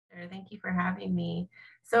Thank you for having me.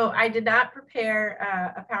 So I did not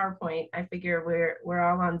prepare a PowerPoint. I figure we're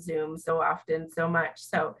all on Zoom so often, so much.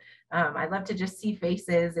 So I love to just see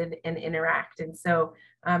faces and interact. And so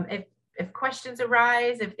if questions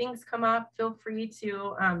arise, if things come up, feel free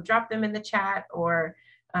to drop them in the chat, or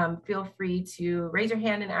feel free to raise your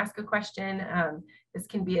hand and ask a question. This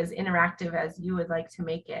can be as interactive as you would like to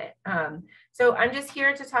make it. So I'm just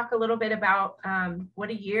here to talk a little bit about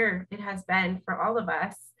what a year it has been for all of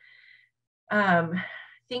us.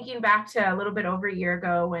 Thinking back to a little bit over a year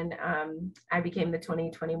ago when I became the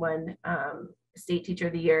 2021 State Teacher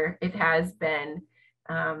of the Year, it has been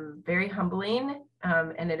very humbling,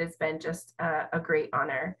 and it has been just a great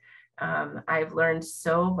honor. I've learned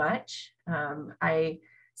so much. I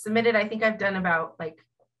submitted, I think I've done about like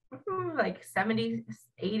 70,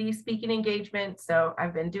 80 speaking engagements. So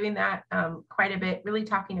I've been doing that quite a bit, really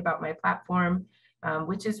talking about my platform,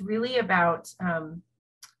 which is really about,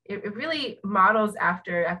 it really models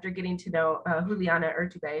after getting to know Juliana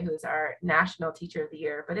Urtubey, who is our National Teacher of the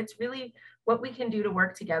Year, but it's really what we can do to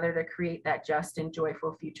work together to create that just and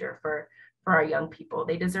joyful future for our young people.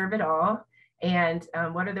 They deserve it all. And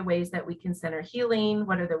what are the ways that we can center healing?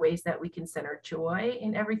 What are the ways that we can center joy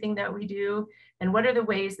in everything that we do? And what are the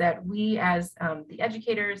ways that we as the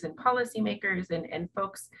educators and policymakers and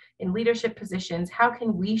folks in leadership positions, how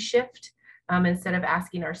can we shift instead of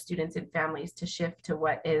asking our students and families to shift to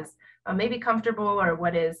what is maybe comfortable or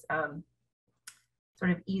what is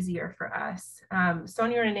sort of easier for us?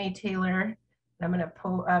 Sonia Renee Taylor, I'm gonna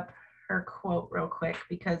pull up her quote real quick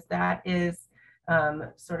because that is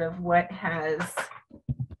sort of what has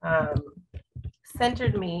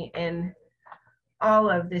centered me in all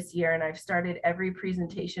of this year. And I've started every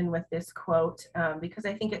presentation with this quote because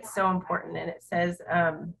I think it's so important. And it says,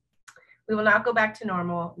 "We will not go back to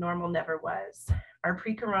normal. Normal never was. Our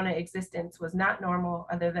pre-corona existence was not normal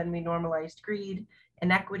other than we normalized greed,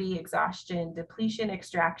 inequity, exhaustion, depletion,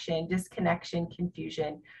 extraction, disconnection,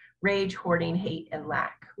 confusion, rage, hoarding, hate, and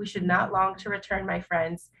lack. We should not long to return, my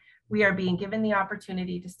friends. We are being given the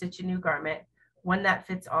opportunity to stitch a new garment, one that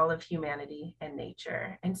fits all of humanity and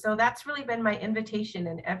nature." And so that's really been my invitation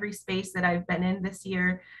in every space that I've been in this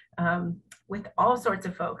year, with all sorts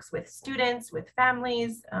of folks, with students, with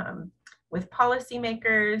families, with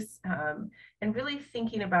policymakers, and really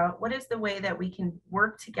thinking about what is the way that we can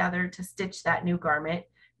work together to stitch that new garment,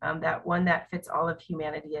 that one that fits all of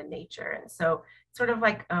humanity and nature. And so sort of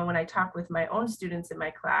like when I talk with my own students in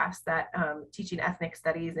my class that teaching ethnic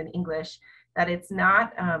studies and English, that it's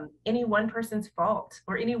not any one person's fault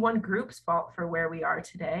or any one group's fault for where we are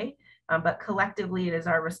today, but collectively it is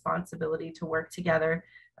our responsibility to work together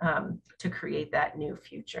to create that new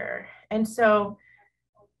future. And so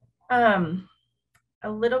a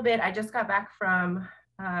little bit, I just got back from,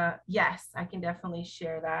 yes, I can definitely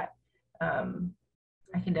share that.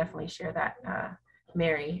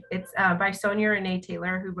 Mary. It's by Sonia Renee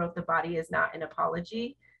Taylor, who wrote The Body Is Not an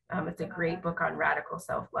Apology. It's a great book on radical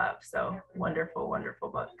self-love. So wonderful, wonderful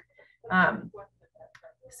book.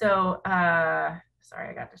 Sorry,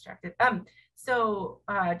 I got distracted.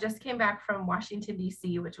 Just came back from Washington,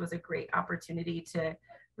 D.C., which was a great opportunity to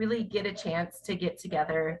really get a chance to get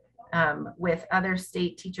together with other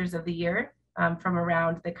state teachers of the year from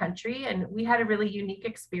around the country. And we had a really unique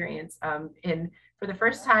experience for the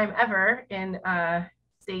first time ever in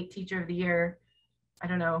State Teacher of the Year, I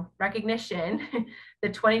don't know, recognition, the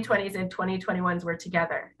 2020s and 2021s were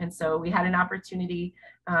together. And so we had an opportunity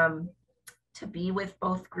to be with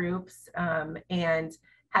both groups and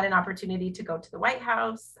had an opportunity to go to the White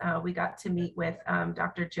House. We got to meet with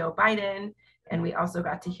Dr. Joe Biden, and we also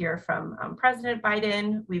got to hear from President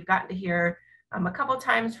Biden. We've gotten to hear a couple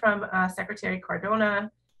times from Secretary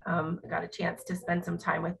Cardona. Got a chance to spend some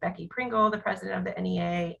time with Becky Pringle, the president of the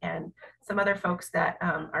NEA, and some other folks that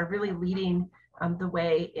are really leading the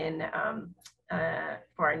way in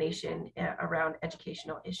for our nation around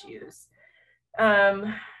educational issues.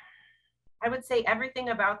 I would say everything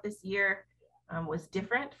about this year was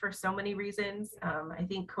different for so many reasons. I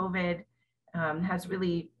think COVID has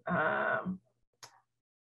really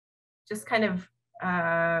just kind of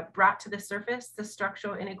brought to the surface the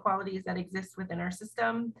structural inequalities that exist within our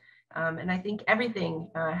system. And I think everything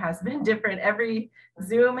has been different. Every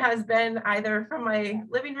Zoom has been either from my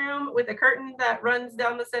living room with a curtain that runs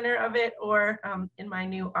down the center of it or in my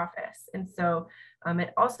new office. And so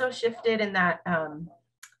it also shifted in that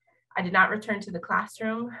I did not return to the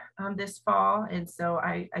classroom this fall. And so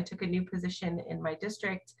I took a new position in my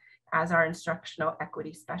district as our instructional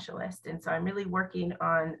equity specialist. And so I'm really working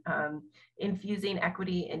on infusing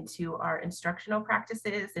equity into our instructional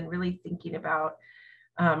practices and really thinking about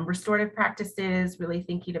Restorative practices, really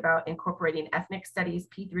thinking about incorporating ethnic studies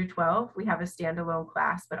P through 12. We have a standalone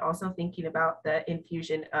class, but also thinking about the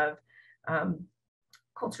infusion of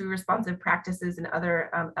culturally responsive practices and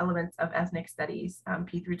other elements of ethnic studies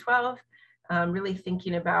P through 12. Really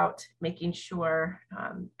thinking about making sure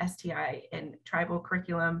STI and tribal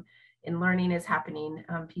curriculum in learning is happening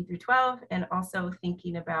P through 12, and also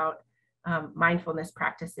thinking about mindfulness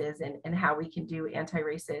practices and how we can do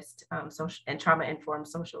anti-racist social and trauma-informed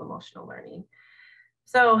social emotional learning.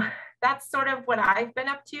 So that's sort of what I've been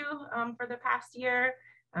up to for the past year.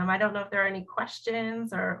 I don't know if there are any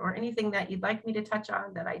questions or anything that you'd like me to touch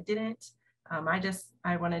on that I didn't.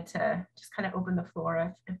 I wanted to just kind of open the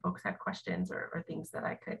floor if folks had questions or things that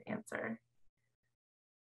I could answer.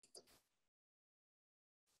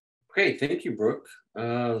 Okay, thank you, Brooke.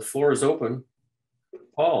 The floor is open.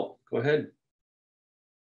 Paul, go ahead.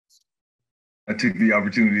 I took the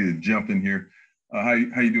opportunity to jump in here. How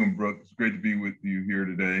you doing, Brooke? It's great to be with you here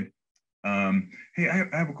today. Hey,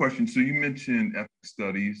 I have a question. So you mentioned ethnic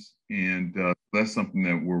studies, and that's something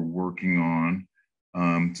that we're working on,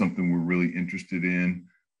 something we're really interested in.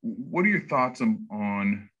 What are your thoughts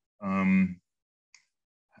on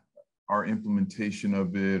our implementation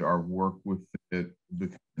of it, our work with it, the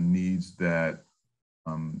needs that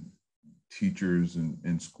teachers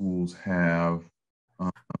and schools have?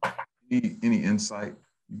 Any insight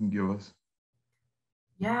you can give us?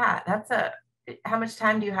 Yeah, how much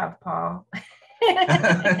time do you have, Paul?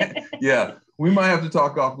 Yeah, we might have to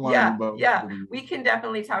talk offline. Yeah, we can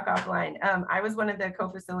definitely talk offline. I was one of the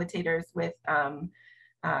co-facilitators with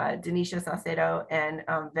Denisha Salcedo and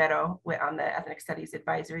Vero on the Ethnic Studies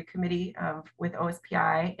Advisory Committee with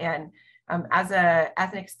OSPI. And as a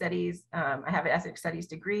ethnic studies, I have an ethnic studies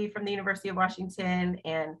degree from the University of Washington.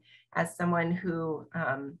 And as someone who,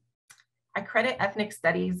 I credit ethnic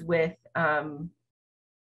studies with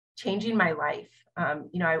changing my life. I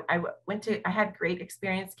had great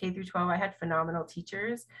experience K through 12. I had phenomenal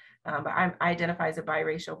teachers, but I identify as a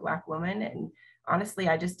biracial Black woman. And honestly,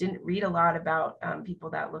 I just didn't read a lot about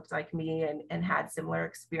people that looked like me and had similar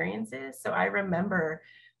experiences. So I remember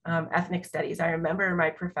ethnic studies. I remember my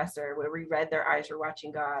professor where we read Their Eyes Were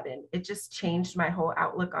Watching God, and it just changed my whole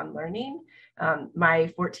outlook on learning.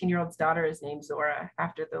 My 14-year-old's daughter is named Zora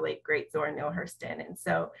after the late, great Zora Neale Hurston. And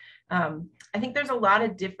so I think there's a lot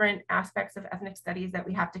of different aspects of ethnic studies that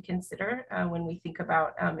we have to consider when we think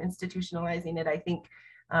about institutionalizing it. I think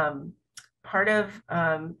part of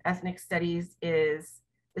ethnic studies is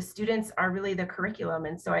the students are really the curriculum.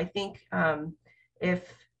 And so I think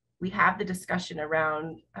if we have the discussion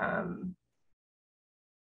around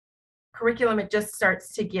curriculum, it just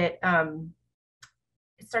starts to get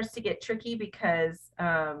tricky because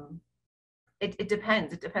it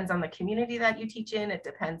depends. It depends on the community that you teach in. It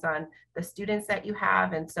depends on the students that you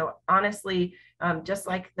have. And so honestly, just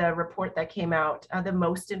like the report that came out, the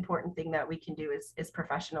most important thing that we can do is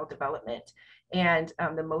professional development. And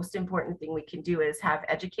the most important thing we can do is have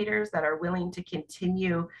educators that are willing to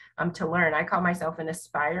continue to learn. I call myself an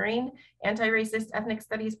aspiring anti-racist ethnic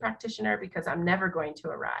studies practitioner because I'm never going to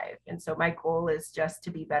arrive. And so my goal is just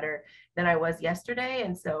to be better than I was yesterday.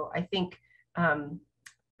 And so I think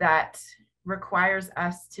that requires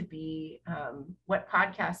us to be, what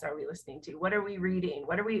podcasts are we listening to? What are we reading?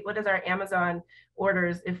 What does our Amazon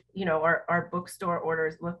orders, if our bookstore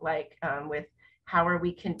orders look like, with how are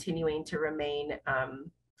we continuing to remain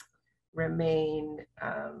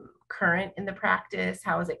current in the practice?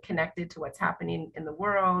 How is it connected to what's happening in the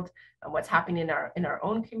world and what's happening in our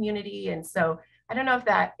own community? And so I don't know if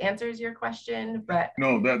that answers your question, but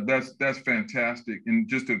no, that's fantastic. And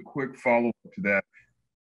just a quick follow-up to that.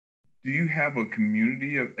 Do you have a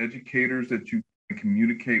community of educators that you can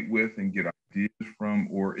communicate with and get ideas from,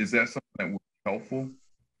 or is that something that would be helpful?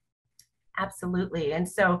 Absolutely. And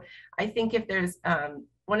so I think if there's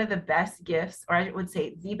one of the best gifts, or I would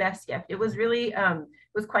say the best gift, it was really,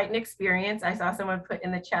 it was quite an experience. I saw someone put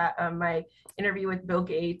in the chat my interview with Bill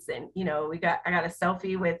Gates, and I got a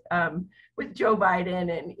selfie with Joe Biden,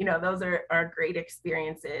 and those are great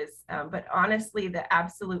experiences. But honestly, the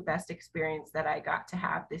absolute best experience that I got to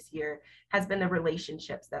have this year has been the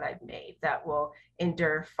relationships that I've made that will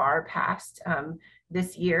endure far past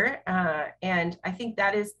this year. And I think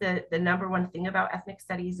that is the number one thing about ethnic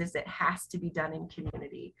studies is it has to be done in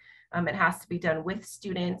community. It has to be done with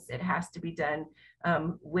students. It has to be done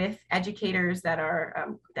with educators that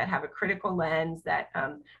have a critical lens, that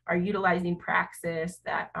are utilizing praxis,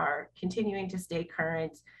 that are continuing to stay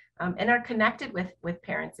current, and are connected with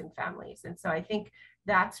parents and families. And so I think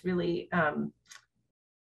that's really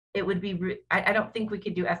it would be, I don't think we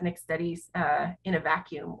could do ethnic studies in a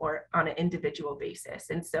vacuum or on an individual basis.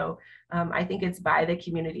 And so I think it's by the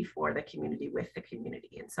community, for the community, with the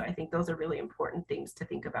community. And so I think those are really important things to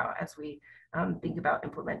think about as we think about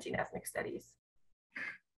implementing ethnic studies.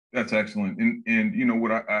 That's excellent. And you know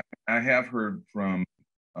what I have heard from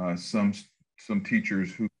some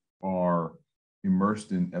teachers who are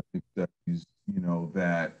immersed in ethnic studies, you know,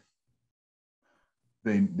 that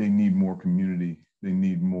they need more community, they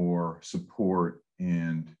need more support,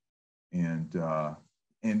 and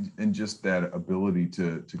just that ability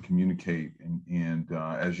to communicate and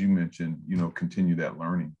as you mentioned, you know, continue that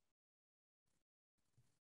learning.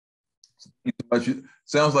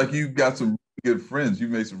 Sounds like you've got some good friends. You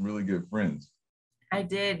made some really good friends. I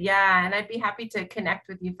did, yeah. And I'd be happy to connect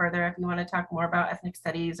with you further if you want to talk more about ethnic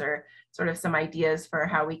studies or sort of some ideas for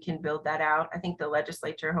how we can build that out. I think the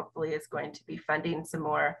legislature hopefully is going to be funding some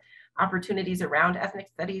more opportunities around ethnic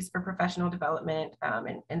studies for professional development,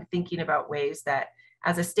 and thinking about ways that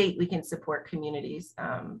as a state we can support communities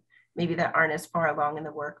maybe that aren't as far along in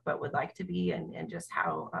the work but would like to be, and just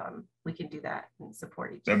how we can do that and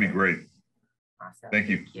support each other. That'd be great. Awesome. Thank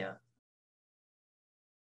you. Thank you.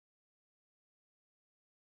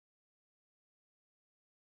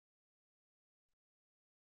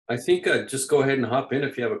 I think just go ahead and hop in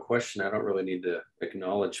if you have a question. I don't really need to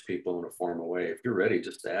acknowledge people in a formal way. If you're ready,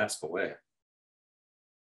 just ask away.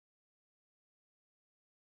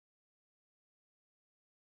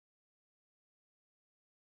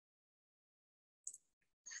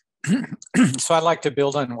 So I'd like to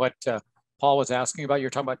build on what Paul was asking about. You're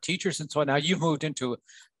talking about teachers, and so now you've moved into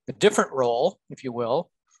a different role, if you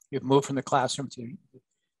will. You've moved from the classroom to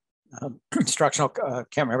instructional,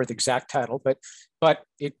 can't remember the exact title, but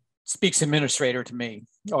it speaks administrator to me,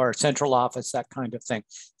 or central office, that kind of thing.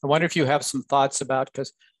 I wonder if you have some thoughts about,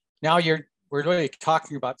 because now we're really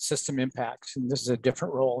talking about system impacts, and this is a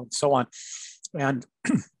different role and so on. And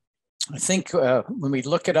I think when we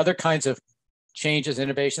look at other kinds of changes,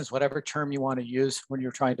 innovations, whatever term you want to use when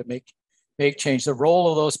you're trying to make change, the role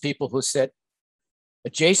of those people who sit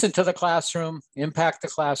adjacent to the classroom, impact the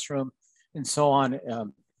classroom, and so on,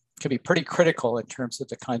 can be pretty critical in terms of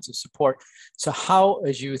the kinds of support. So how,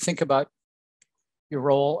 as you think about your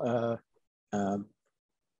role,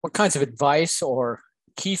 what kinds of advice or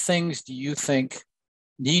key things do you think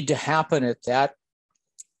need to happen at that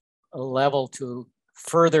level to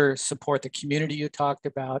further support the community you talked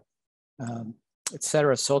about, et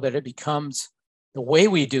cetera, so that it becomes the way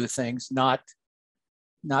we do things, not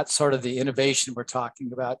sort of the innovation we're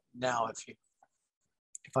talking about now, if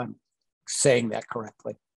I'm saying that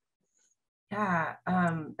correctly? Yeah,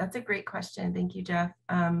 that's a great question. Thank you, Jeff.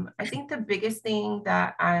 I think the biggest thing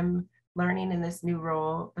that I'm learning in this new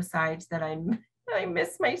role, besides that I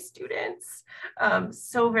miss my students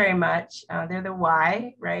so very much. They're the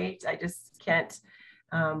why, right? I just can't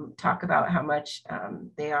talk about how much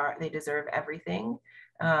they deserve everything.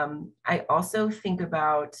 I also think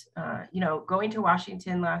about, going to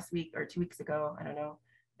Washington last week or 2 weeks ago. I don't know,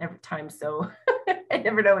 every time. So I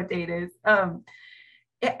never know what day it is.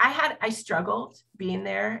 I struggled being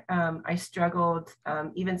there. I struggled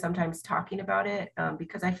even sometimes talking about it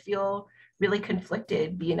because I feel really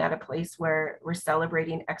conflicted being at a place where we're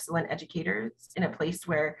celebrating excellent educators, in a place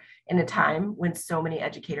where, in a time when so many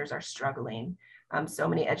educators are struggling. So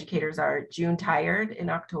many educators are June tired in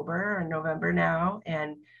October or November now.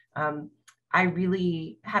 And I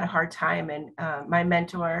really had a hard time. And my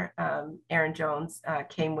mentor, Erin Jones,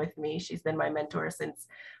 came with me. She's been my mentor since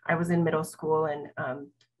I was in middle school. And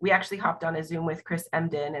we actually hopped on a Zoom with Chris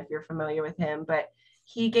Emden, if you're familiar with him. But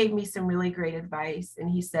he gave me some really great advice. And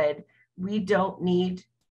he said, we don't need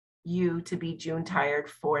you to be June tired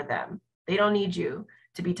for them. They don't need you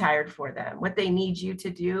to be tired for them. What they need you to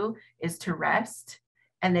do is to rest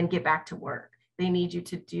and then get back to work. They need you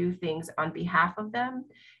to do things on behalf of them.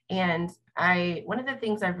 And one of the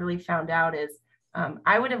things I've really found out is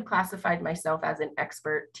I would have classified myself as an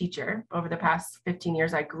expert teacher. Over the past 15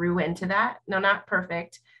 years, I grew into that. No, not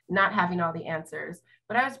perfect, not having all the answers,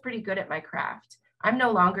 but I was pretty good at my craft. I'm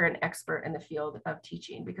no longer an expert in the field of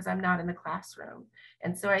teaching because I'm not in the classroom.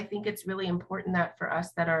 And so I think it's really important that for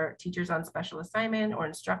us that are teachers on special assignment or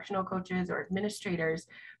instructional coaches or administrators,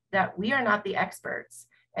 that we are not the experts.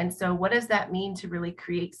 And so what does that mean to really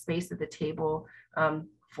create space at the table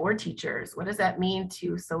for teachers? What does that mean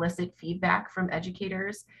to solicit feedback from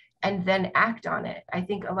educators and then act on it? I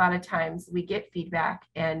think a lot of times we get feedback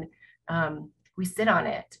and we sit on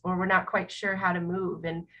it, or we're not quite sure how to move.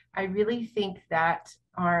 And I really think that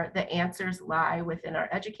the answers lie within our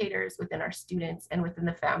educators, within our students, and within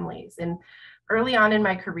the families. And early on in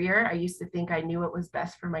my career, I used to think I knew what was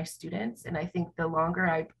best for my students. And I think the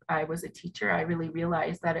longer I was a teacher, I really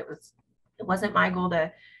realized that it wasn't my goal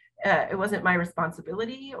to, it wasn't my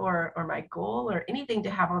responsibility or my goal or anything to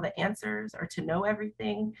have all the answers or to know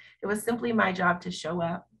everything. It was simply my job to show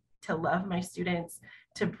up, to love my students,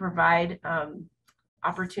 to provide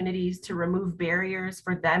opportunities, to remove barriers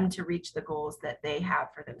for them to reach the goals that they have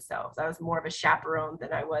for themselves. I was more of a chaperone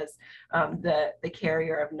than I was the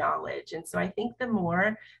carrier of knowledge. And so I think the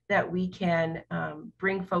more that we can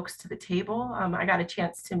bring folks to the table, I got a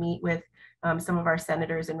chance to meet with some of our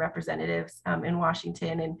senators and representatives in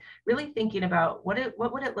Washington, and really thinking about what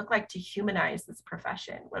would it look like to humanize this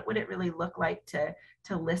profession? What would it really look like to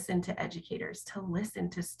listen to educators, to listen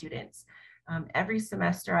to students? Every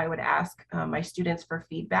semester I would ask my students for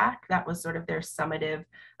feedback. That was sort of their summative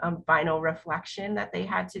final reflection that they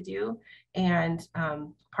had to do. And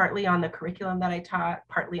partly on the curriculum that I taught,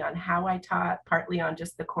 partly on how I taught, partly on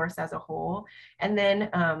just the course as a whole. And then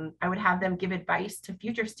I would have them give advice to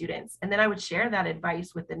future students. And then I would share that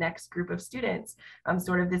advice with the next group of students,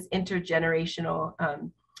 sort of this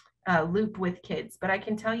intergenerational loop with kids. But I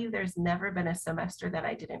can tell you there's never been a semester that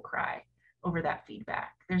I didn't cry over that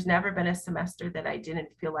feedback. There's never been a semester that I didn't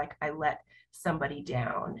feel like I let somebody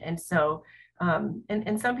down. And so,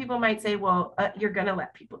 and some people might say, well, you're gonna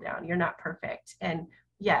let people down. You're not perfect. And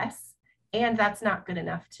yes, and that's not good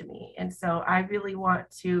enough to me. And so I really want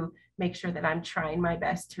to make sure that I'm trying my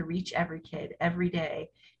best to reach every kid every day.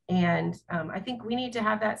 And I think we need to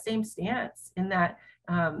have that same stance in that,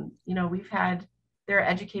 you know, there are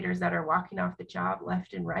educators that are walking off the job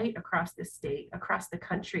left and right across the state, across the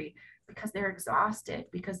country, because they're exhausted,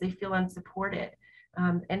 because they feel unsupported.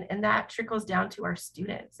 And that trickles down to our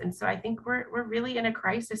students. And so I think we're really in a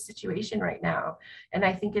crisis situation right now. And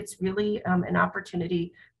I think it's really an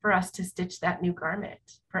opportunity for us to stitch that new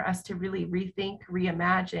garment, for us to really rethink,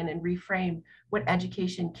 reimagine, and reframe what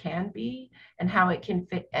education can be and how it can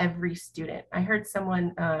fit every student. I heard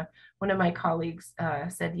someone, one of my colleagues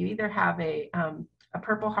said, you either have a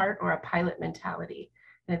Purple Heart or a pilot mentality.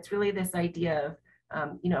 And it's really this idea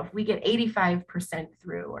of, you know, if we get 85%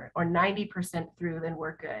 through or 90% through, then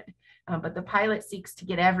we're good. But the pilot seeks to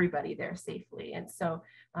get everybody there safely. And so,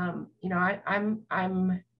 you know,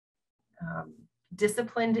 I'm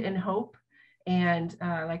disciplined in hope, and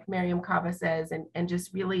like Miriam Kaba says, and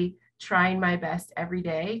just really trying my best every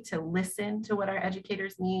day to listen to what our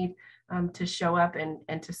educators need, to show up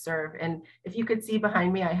and to serve. And if you could see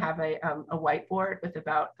behind me, I have a whiteboard with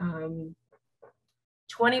about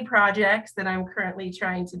 20 projects that I'm currently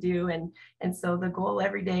trying to do. And so the goal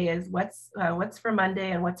every day is what's for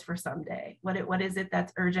Monday and what's for someday. What is it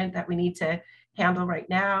that's urgent that we need to handle right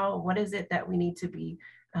now? What is it that we need to be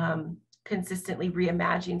consistently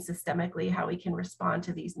reimagining systemically how we can respond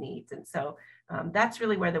to these needs? And so that's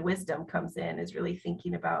really where the wisdom comes in, is really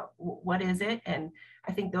thinking about what is it? And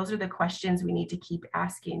I think those are the questions we need to keep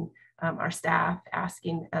asking our staff,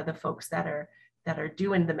 asking the folks that are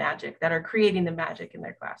doing the magic, that are creating the magic in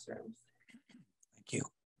their classrooms. Thank you.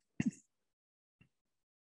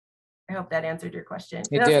 I hope that answered your question.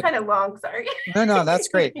 It That was did. kind of long, sorry. No, that's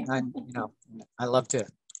great. I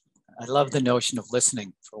love the notion of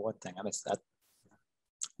listening, for one thing. I miss that.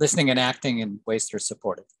 Listening and acting in ways that are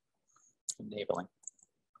supportive, enabling.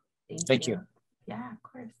 Thank you. Yeah, of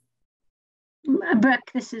course.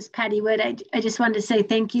 Brooke, this is Patty Wood. I just wanted to say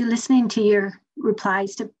thank you. Listening to your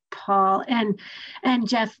replies to Paul and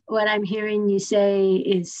Jeff, what I'm hearing you say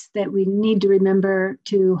is that we need to remember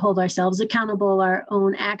to hold ourselves accountable, our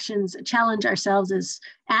own actions, challenge ourselves as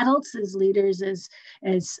adults, as leaders, as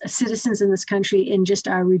citizens in this country, in just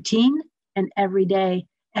our routine and every day.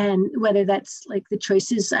 And whether that's like the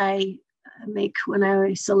choices I make when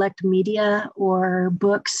I select media or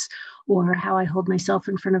books, or how I hold myself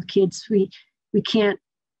in front of kids, we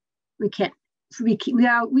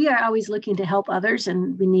are always looking to help others,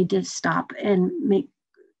 and we need to stop and make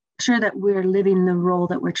sure that we're living the role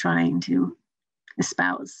that we're trying to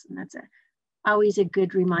espouse. And that's always a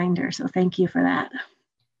good reminder. So thank you for that.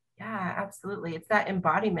 Yeah, absolutely. It's that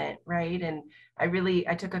embodiment, right? And I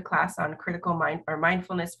took a class on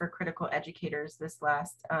mindfulness for critical educators this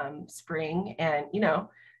last spring. And, you know,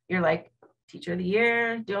 you're like, teacher of the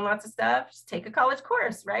year, doing lots of stuff, just take a college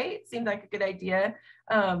course, right? Seemed like a good idea.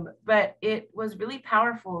 But it was really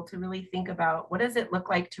powerful to really think about, what does it look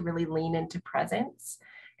like to really lean into presence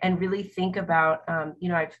and really think about, you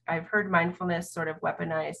know, I've heard mindfulness sort of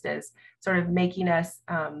weaponized as sort of making us,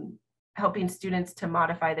 helping students to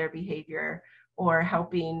modify their behavior or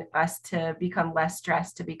helping us to become less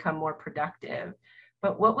stressed, to become more productive.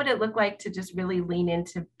 But what would it look like to just really lean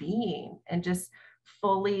into being and just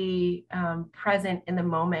fully present in the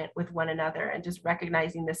moment with one another, and just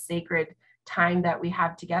recognizing the sacred time that we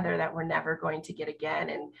have together that we're never going to get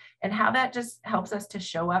again, and how that just helps us to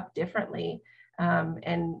show up differently,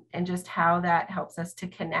 and just how that helps us to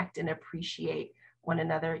connect and appreciate one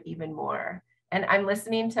another even more. And I'm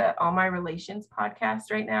listening to All My Relations podcast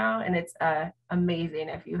right now, and it's amazing.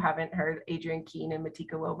 If you haven't heard Adrienne Keene and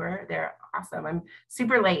Matika Wilbur, they're awesome. I'm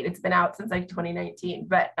super late. It's been out since like 2019,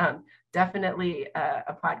 but definitely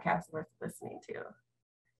a podcast worth listening to.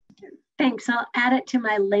 Thanks. I'll add it to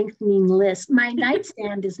my lengthening list. My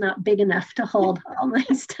nightstand is not big enough to hold all my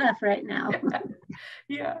stuff right now.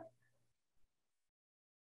 Yeah.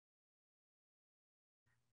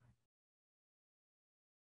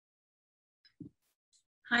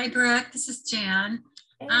 Hi, Brooke. This is Jan.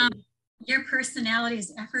 Hey. Your personality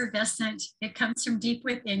is effervescent. It comes from deep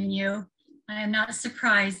within you. I am not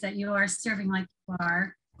surprised that you are serving like you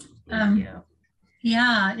are. Thank you.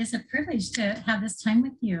 Yeah, it's a privilege to have this time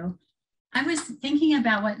with you. I was thinking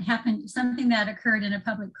about what happened, something that occurred in a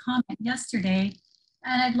public comment yesterday,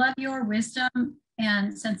 and I'd love your wisdom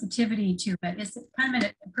and sensitivity to it. It's kind of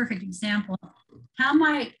a perfect example. How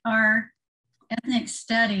might our ethnic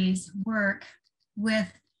studies work with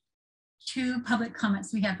two public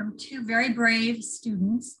comments we had from two very brave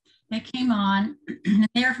students that came on?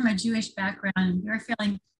 They are from a Jewish background, and they're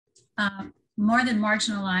feeling more than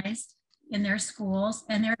marginalized in their schools,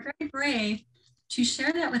 and they're very brave to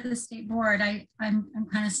share that with the state board. I'm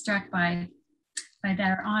kind of struck by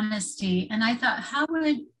their honesty, and I thought, how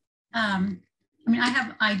would I mean, I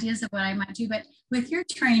have ideas of what I might do, but with your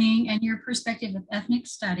training and your perspective of ethnic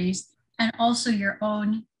studies, and also your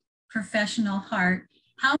own professional heart,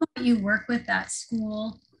 how might you work with that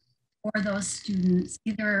school or those students,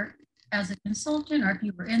 either as a consultant or if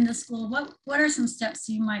you were in the school? What are some steps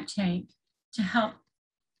you might take to help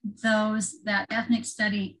those, that ethnic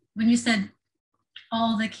study, when you said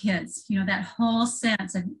all the kids, you know, that whole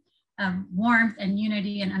sense of warmth and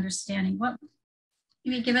unity and understanding? What,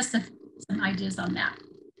 can you give us some ideas on that?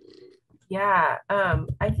 Yeah,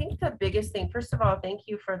 I think the biggest thing, first of all, thank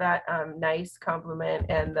you for that nice compliment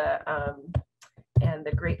and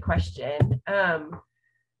the great question.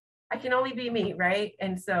 I can only be me, right?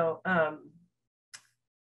 And so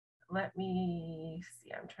let me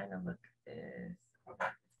see, I'm trying to look at this.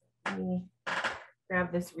 Let me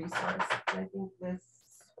grab this resource. I think this,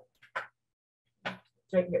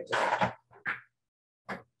 right here.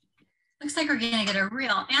 Looks like we're going to get a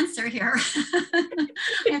real answer here. I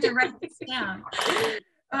have to write this down.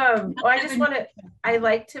 Well, I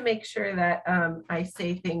like to make sure that I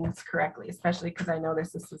say things correctly, especially because I know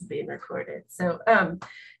this is being recorded. So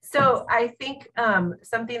I think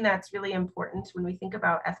something that's really important when we think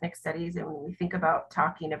about ethnic studies and when we think about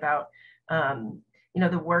talking about you know,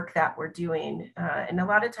 the work that we're doing, and a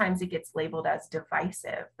lot of times it gets labeled as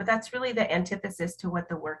divisive, but that's really the antithesis to what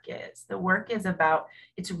the work is. The work is about,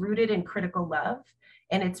 it's rooted in critical love,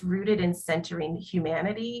 and it's rooted in centering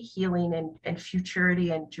humanity, healing, and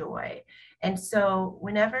futurity and joy. And so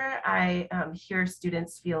whenever I hear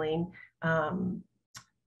students feeling on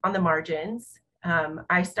the margins,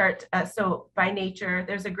 I start, so by nature,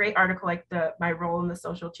 there's a great article like my role in the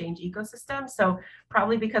social change ecosystem. So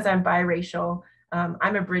probably because I'm biracial,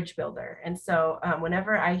 I'm a bridge builder. And so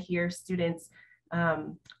whenever I hear students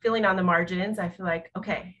feeling on the margins, I feel like,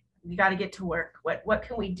 okay, we got to get to work. What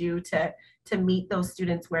can we do to meet those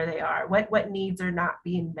students where they are? What needs are not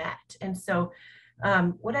being met? And so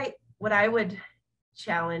what I would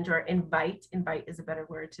challenge or invite is a better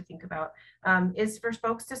word to think about, is for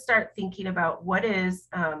folks to start thinking about what is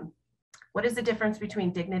the difference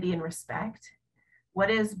between dignity and respect? What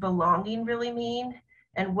does belonging really mean?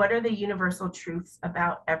 And what are the universal truths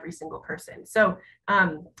about every single person? So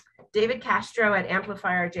David Castro at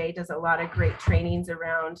Amplify RJ does a lot of great trainings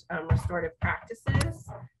around restorative practices.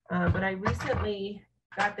 But I recently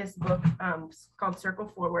got this book called Circle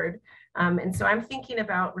Forward. And so I'm thinking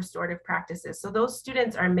about restorative practices. So those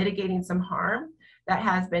students are mitigating some harm that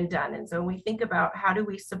has been done. And so when we think about how do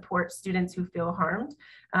we support students who feel harmed,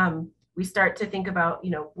 we start to think about,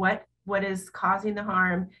 you know, what is causing the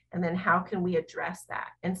harm, and then how can we address that?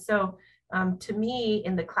 And so to me,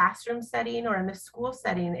 in the classroom setting or in the school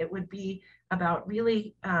setting, it would be about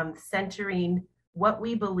really centering what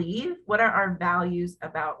we believe, what are our values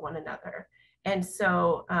about one another. And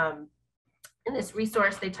so in this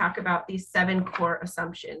resource, they talk about these 7 core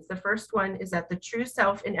assumptions. The first one is that the true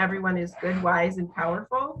self in everyone is good, wise, and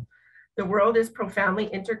powerful. The world is profoundly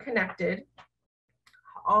interconnected.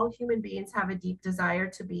 all human beings have a deep desire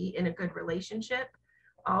to be in a good relationship.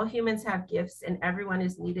 All humans have gifts and everyone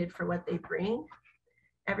is needed for what they bring.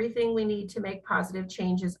 Everything we need to make positive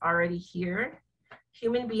change is already here.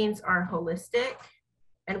 Human beings are holistic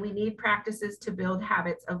and we need practices to build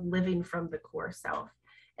habits of living from the core self.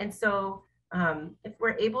 And so if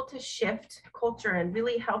we're able to shift culture and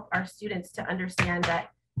really help our students to understand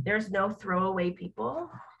that there's no throwaway people,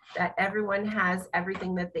 that everyone has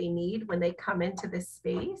everything that they need when they come into this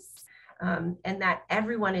space, and that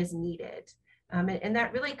everyone is needed. And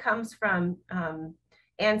that really comes from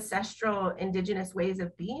ancestral indigenous ways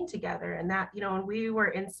of being together. And that, you know, when we were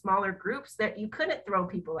in smaller groups, that you couldn't throw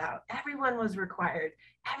people out. Everyone was required.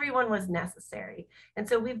 Everyone was necessary. And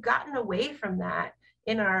so we've gotten away from that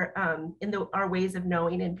in our our ways of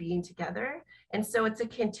knowing and being together. And so it's a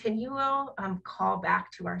continual call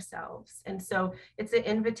back to ourselves. And so it's an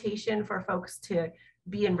invitation for folks to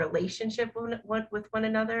be in relationship with one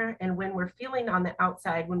another. And when we're feeling on the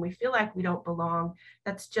outside, when we feel like we don't belong,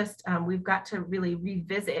 that's just, we've got to really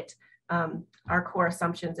revisit our core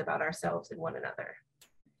assumptions about ourselves and one another.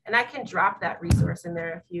 And I can drop that resource in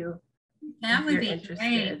there if you That would be interested.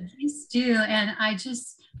 Great. Please do. And I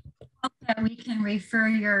just hope that we can refer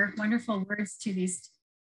your wonderful words to these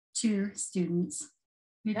two students,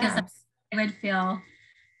 because I would feel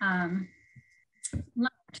loved.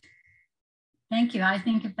 Thank you. I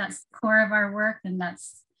think if that's the core of our work, then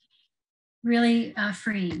that's really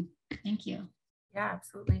freeing. Thank you. Yeah,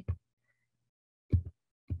 absolutely.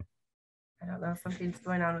 I don't know, something's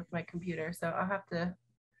going on with my computer, so I'll have to,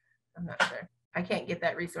 I'm not sure. I can't get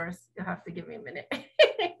that resource. You'll have to give me a minute.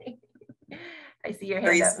 I see your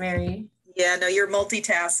hand up, Mary. Yeah, no, you're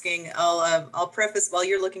multitasking. I'll preface, while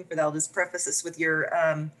you're looking for that, I'll just preface this with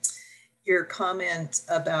your comment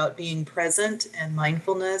about being present and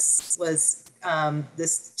mindfulness was,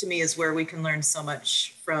 this to me is where we can learn so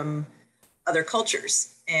much from other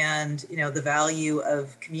cultures and, you know, the value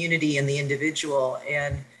of community and the individual.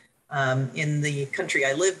 And in the country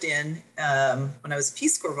I lived in, when I was a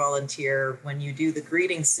Peace Corps volunteer, when you do the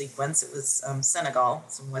greeting sequence, it was Senegal,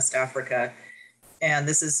 it's in West Africa. And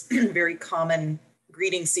this is very common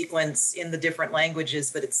greeting sequence in the different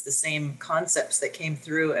languages, but it's the same concepts that came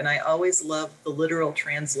through. And I always loved the literal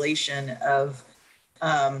translation of,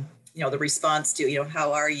 you know, the response to, you know,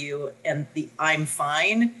 how are you? And the I'm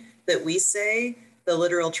fine that we say, the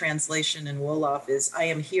literal translation in Wolof is I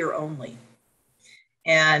am here only.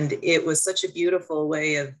 And it was such a beautiful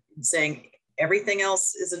way of saying everything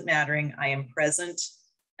else isn't mattering. I am present.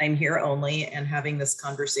 I'm here only, and having this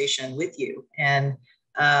conversation with you. And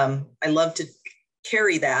I love to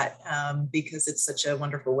carry that because it's such a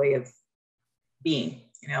wonderful way of being,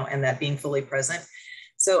 you know, and that being fully present.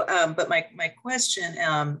 So, but my question,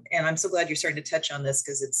 and I'm so glad you're starting to touch on this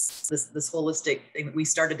because it's this holistic thing that we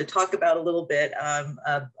started to talk about a little bit,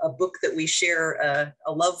 a book that we share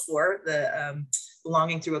a love for, the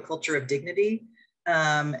Belonging Through a Culture of Dignity.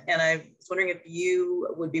 And I was wondering if you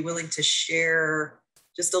would be willing to share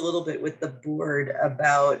just a little bit with the board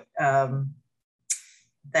about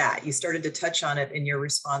that. You started to touch on it in your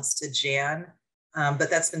response to Jan, but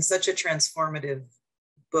that's been such a transformative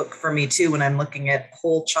book for me too, when I'm looking at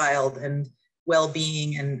whole child and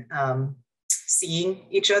well-being and seeing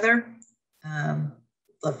each other.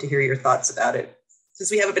 Love to hear your thoughts about it,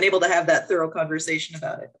 since we haven't been able to have that thorough conversation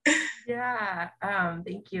about it. Yeah,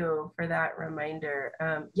 thank you for that reminder.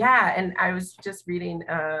 Yeah, and I was just reading,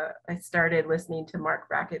 I started listening to Mark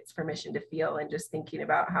Brackett's Permission to Feel and just thinking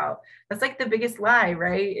about how that's like the biggest lie,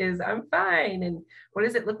 right? Is I'm fine. And what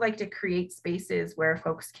does it look like to create spaces where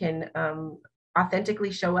folks can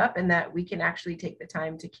authentically show up and that we can actually take the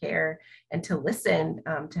time to care and to listen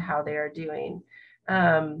to how they are doing.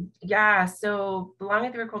 Yeah, so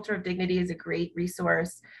Belonging Through a Culture of Dignity is a great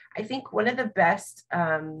resource. I think one of the best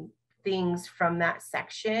things from that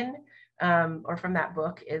section or from that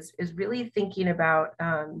book is really thinking about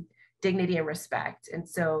dignity and respect. And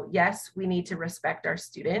so, yes, we need to respect our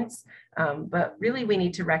students, but really we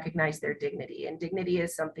need to recognize their dignity. And dignity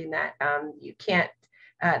is something that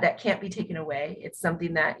that can't be taken away. It's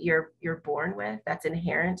something that you're born with, that's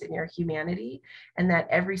inherent in your humanity, and that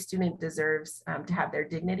every student deserves to have their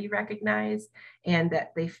dignity recognized, and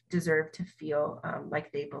that they deserve to feel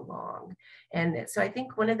like they belong. And so I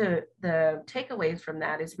think one of the takeaways from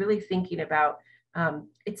that is really thinking about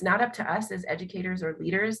it's not up to us as educators or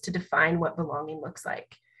leaders to define what belonging looks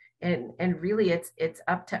like. And really it's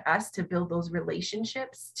up to us to build those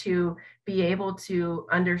relationships, to be able to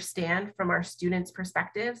understand from our students'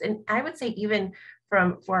 perspectives. And I would say even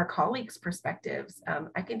for our colleagues' perspectives.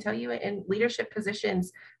 I can tell you in leadership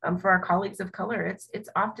positions for our colleagues of color, it's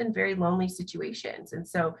often very lonely situations. And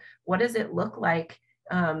so what does it look like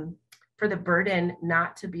for the burden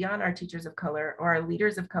not to be on our teachers of color or our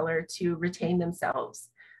leaders of color to retain themselves?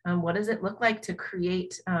 What does it look like to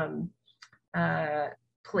create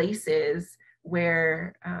places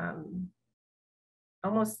where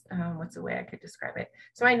what's the way I could describe it?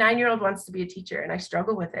 So my 9-year-old wants to be a teacher, and I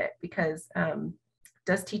struggle with it because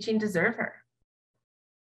does teaching deserve her?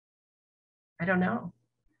 I don't know,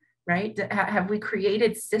 right? Have we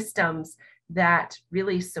created systems that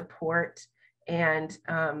really support and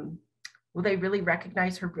will they really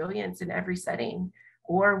recognize her brilliance in every setting?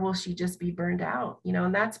 Or will she just be burned out? You know,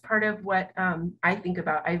 and that's part of what I think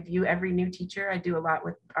about. I view every new teacher. I do a lot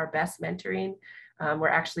with our best mentoring. We're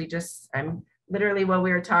actually I'm literally, while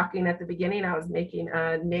we were talking at the beginning, I was making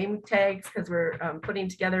name tags because we're putting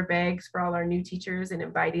together bags for all our new teachers and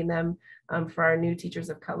inviting them for our new teachers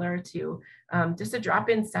of color to just a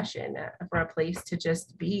drop-in session for a place to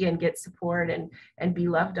just be and get support and be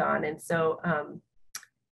loved on. And so,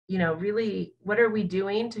 you know, really, what are we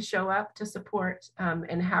doing to show up to support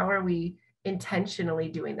and how are we intentionally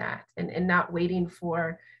doing that and not waiting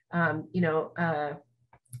for, you know,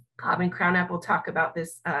 Cobb and Crownapple talk about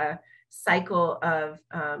this cycle of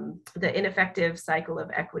the ineffective cycle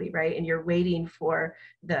of equity, right? And you're waiting for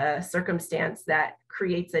the circumstance that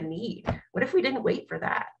creates a need. What if we didn't wait for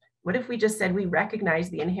that? What if we just said we recognize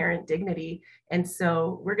the inherent dignity, and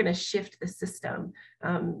so we're going to shift the system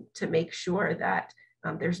to make sure that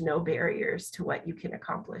there's no barriers to what you can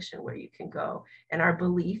accomplish and where you can go, and our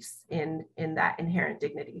beliefs in that inherent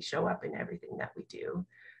dignity show up in everything that we do.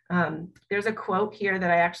 There's a quote here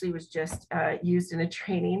that I actually was just used in a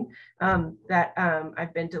training that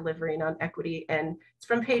I've been delivering on equity, and it's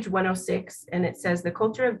from page 106, and it says, "The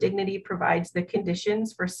culture of dignity provides the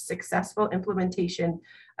conditions for successful implementation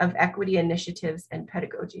of equity initiatives and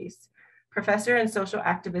pedagogies." Professor and social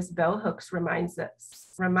activist Bell Hooks reminds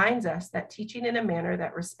us that teaching in a manner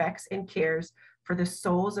that respects and cares for the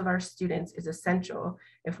souls of our students is essential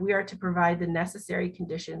if we are to provide the necessary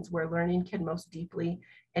conditions where learning can most deeply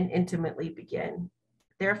and intimately begin.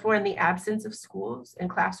 Therefore, in the absence of schools and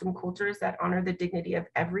classroom cultures that honor the dignity of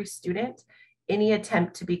every student, any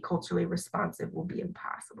attempt to be culturally responsive will be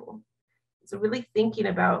impossible. So really thinking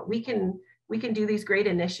about, we can do these great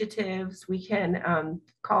initiatives, we can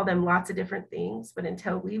call them lots of different things, but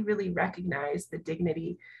until we really recognize the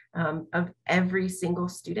dignity of every single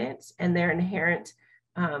student and their inherent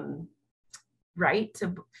right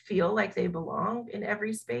to feel like they belong in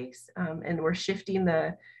every space, and we're shifting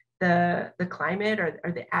the climate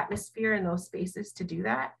or the atmosphere in those spaces to do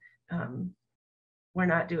that, we're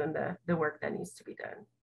not doing the work that needs to be done.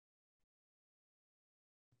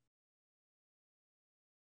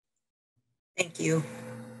 Thank you.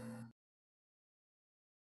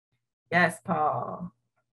 Yes, Paul.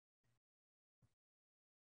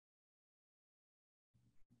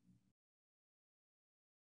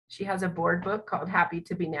 She has a board book called Happy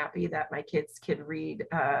to be Nappy that my kids can read.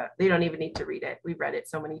 They don't even need to read it. We've read it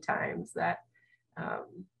so many times that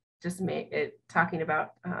just made it talking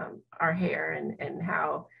about our hair and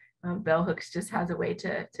how Bell Hooks just has a way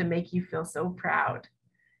to make you feel so proud.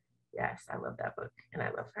 Yes, I love that book and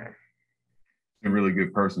I love her. A really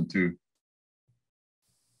good person too.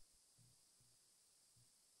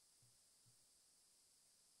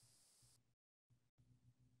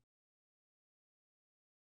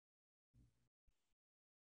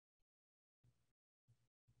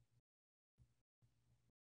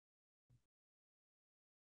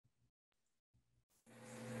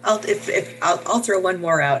 I'll throw one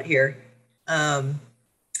more out here.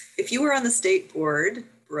 If you were on the state board,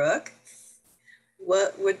 Brooke,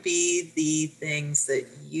 what would be the things that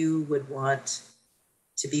you would want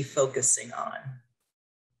to be focusing on?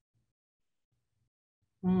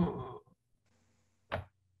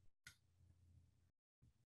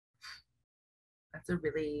 That's a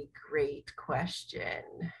really great question.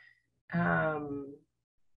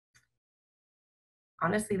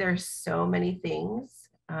 Honestly, there's so many things.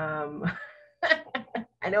 I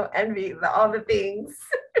know envy all the things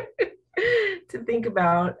to think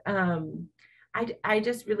about. I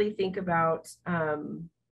just really think about, you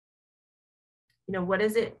know, what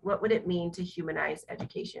would it mean to humanize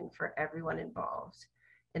education for everyone involved?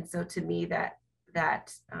 And so to me,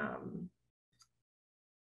 those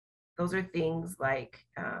are things like,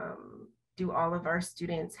 do all of our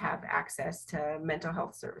students have access to mental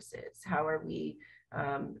health services? How are we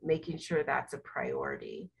making sure that's a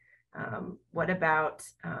priority? What about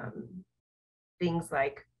things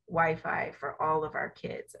like Wi-Fi for all of our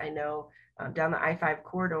kids? I know down the I-5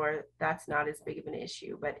 corridor, that's not as big of an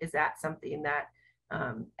issue, but is that something that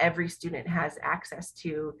every student has access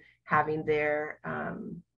to, having their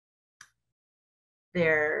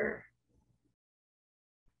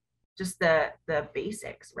just the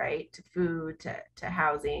basics, right? To food, to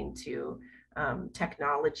housing, to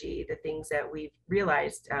technology, the things that we've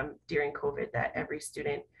realized during COVID that every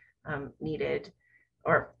student needed,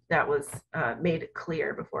 or that was made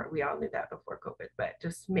clear before. We all knew that before COVID, but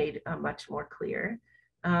just made much more clear.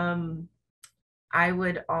 I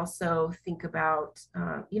would also think about,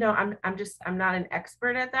 I'm not an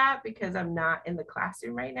expert at that because I'm not in the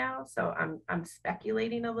classroom right now. So I'm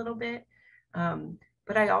speculating a little bit.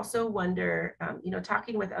 But I also wonder,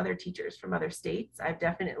 talking with other teachers from other states, I've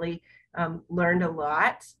definitely learned a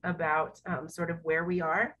lot about sort of where we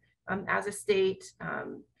are as a state,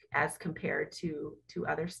 as compared to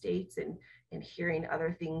other states, and hearing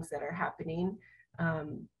other things that are happening.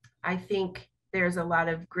 I think there's a lot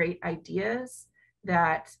of great ideas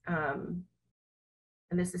that, and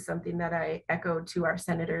this is something that I echoed to our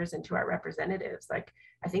senators and to our representatives, like,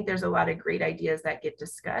 I think there's a lot of great ideas that get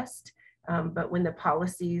discussed, but when the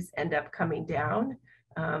policies end up coming down,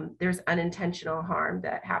 there's unintentional harm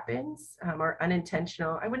that happens, or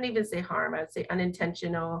unintentional, I wouldn't even say harm, I would say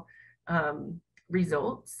unintentional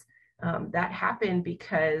results that happen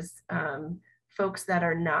because folks that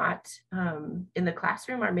are not in the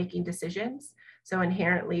classroom are making decisions. So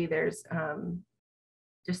inherently there's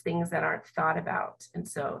just things that aren't thought about. And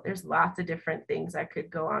so there's lots of different things I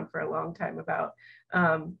could go on for a long time about,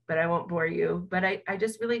 but I won't bore you. But I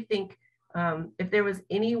just really think if there was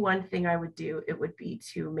any one thing I would do, it would be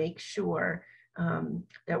to make sure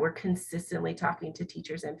that we're consistently talking to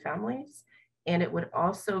teachers and families. And it would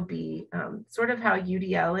also be sort of how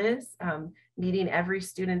UDL is, meeting every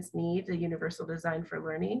student's needs, a universal design for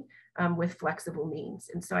learning with flexible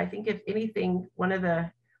means. And so I think if anything, one of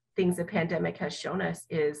the things the pandemic has shown us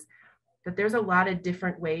is that there's a lot of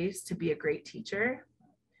different ways to be a great teacher.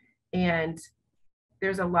 And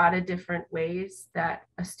there's a lot of different ways that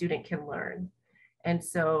a student can learn. And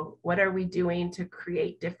so what are we doing to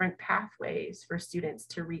create different pathways for students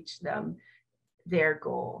to reach their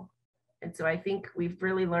goal? And so I think we've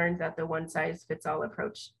really learned that the one size fits all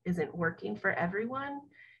approach isn't working for everyone.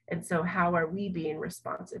 And so how are we being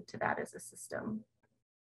responsive to that as a system?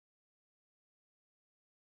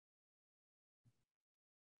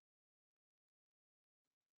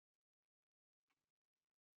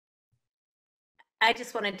 I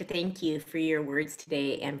just wanted to thank you for your words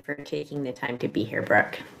today and for taking the time to be here,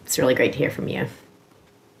 Brooke. It's really great to hear from you.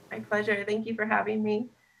 My pleasure. Thank you for having me.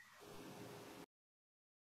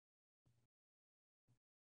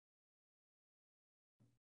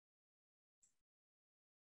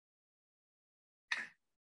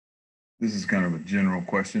 This is kind of a general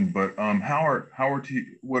question, but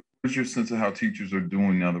what is your sense of how teachers are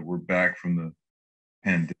doing now that we're back from the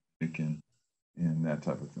pandemic and that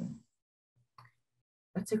type of thing?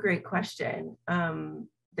 That's a great question.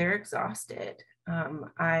 They're exhausted.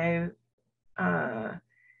 One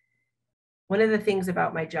of the things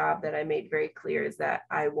about my job that I made very clear is that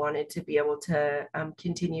I wanted to be able to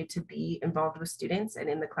continue to be involved with students and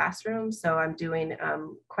in the classroom. So I'm doing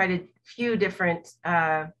quite a few different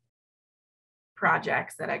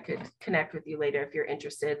projects that I could connect with you later if you're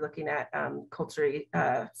interested, looking at culturally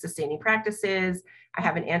sustaining practices. I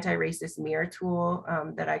have an anti-racist mirror tool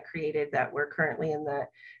that I created that we're currently in the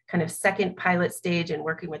kind of second pilot stage and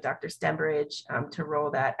working with Dr. Stembridge to roll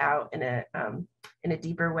that out in a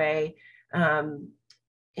deeper way. But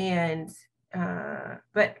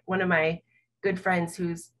one of my good friends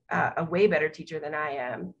who's a way better teacher than I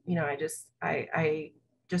am, I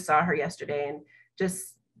just saw her yesterday and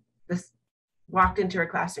just this walked into her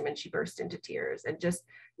classroom and she burst into tears, and just,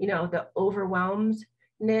 the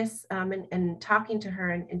overwhelmedness and talking to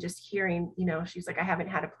her and just hearing, she's like, I haven't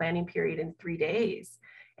had a planning period in 3 days.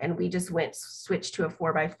 And we just switched to a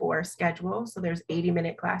 4x4 schedule. So there's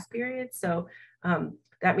 80-minute class periods. So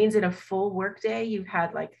that means in a full workday, you've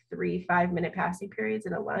had like 3 5-minute passing periods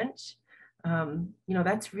and a lunch.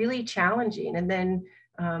 That's really challenging. And then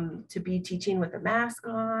to be teaching with a mask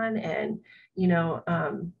on, and,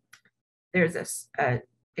 there's a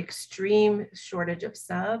extreme shortage of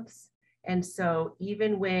subs. And so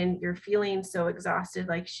even when you're feeling so exhausted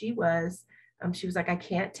like she was like, I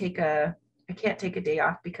can't take a day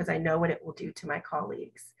off because I know what it will do to my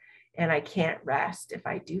colleagues. And I can't rest if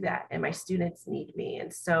I do that. And my students need me.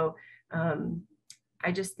 And so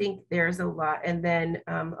I just think there's a lot. And then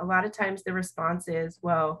a lot of times the response is,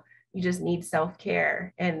 well, you just need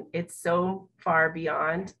self-care. And it's so far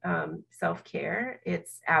beyond self-care.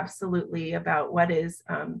 It's absolutely about what is,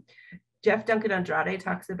 Jeff Duncan Andrade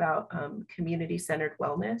talks about community-centered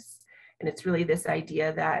wellness. And it's really this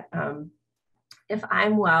idea that if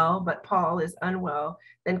I'm well, but Paul is unwell,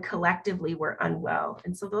 then collectively we're unwell.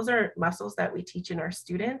 And so those are muscles that we teach in our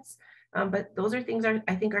students. But those are things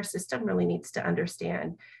I think our system really needs to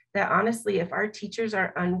understand, that honestly, if our teachers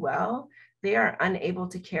are unwell, they are unable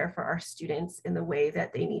to care for our students in the way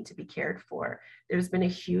that they need to be cared for. There's been a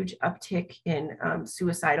huge uptick in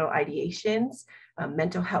suicidal ideations.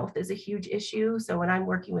 Mental health is a huge issue. So when I'm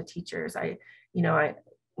working with teachers,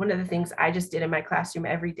 one of the things I just did in my classroom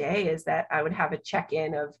every day is that I would have a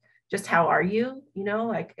check-in of just how are you,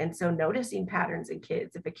 and so noticing patterns in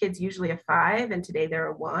kids. If a kid's usually a 5 and today they're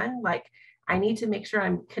a 1, I need to make sure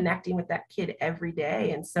I'm connecting with that kid every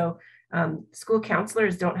day. And so school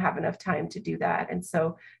counselors don't have enough time to do that. And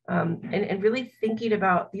so, and really thinking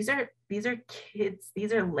about, these are kids,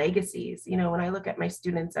 these are legacies. When I look at my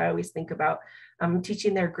students, I always think about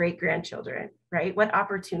teaching their great-grandchildren, right? What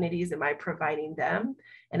opportunities am I providing them?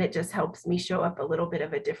 And it just helps me show up a little bit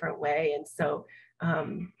of a different way. And so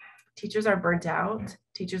teachers are burnt out,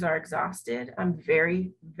 teachers are exhausted. I'm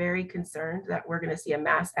very, very concerned that we're going to see a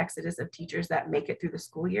mass exodus of teachers that make it through the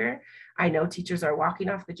school year. I know teachers are walking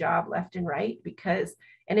off the job left and right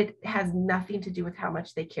and it has nothing to do with how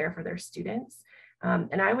much they care for their students.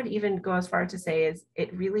 And I would even go as far to say is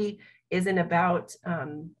it really isn't about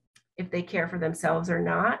if they care for themselves or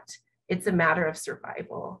not. It's a matter of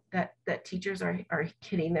survival, that teachers are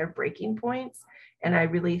hitting their breaking points. And I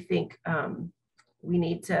really think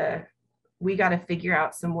we got to figure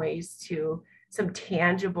out some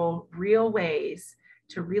tangible, real ways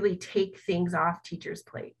to really take things off teachers'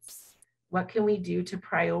 plates. What can we do to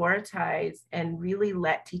prioritize and really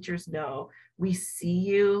let teachers know we see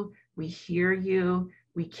you, we hear you,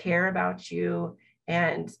 we care about you,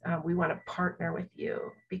 and we want to partner with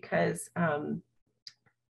you? Because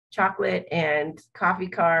chocolate and coffee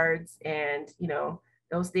cards and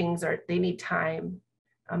those things they need time.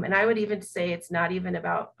 And I would even say it's not even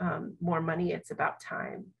about more money, it's about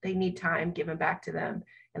time. They need time given back to them,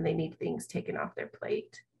 and they need things taken off their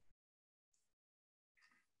plate.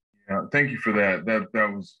 Yeah, thank you for that.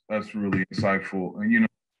 That's really insightful. And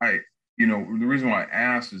the reason why I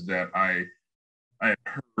asked is that I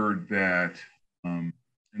heard that, and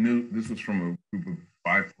this was from a group of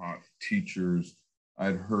BIPOC teachers.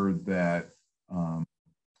 I'd heard that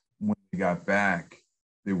when they got back,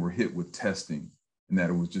 they were hit with testing, and that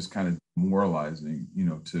it was just kind of demoralizing,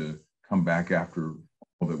 to come back after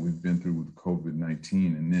all that we've been through with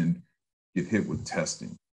COVID-19 and then get hit with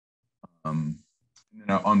testing. And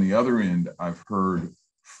then on the other end, I've heard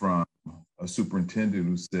from a superintendent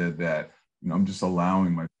who said that, I'm just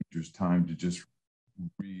allowing my teachers time to just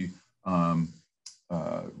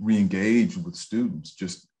re-engage with students,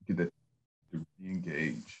 just get that to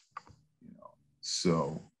re-engage,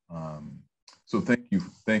 So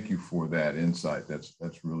thank you for that insight.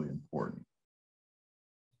 That's really important.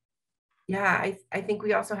 Yeah, I think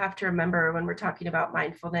we also have to remember when we're talking about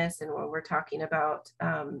mindfulness and when we're talking about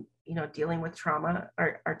dealing with trauma,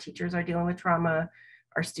 our teachers are dealing with trauma,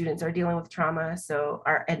 our students are dealing with trauma. So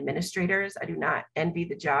our administrators, I do not envy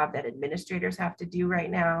the job that administrators have to do right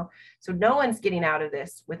now. So no one's getting out of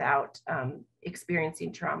this without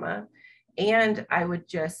experiencing trauma. And I would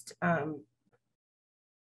just,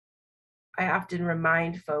 I often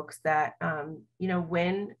remind folks that,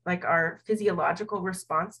 when our physiological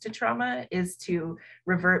response to trauma is to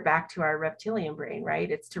revert back to our reptilian brain,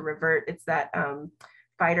 right? It's that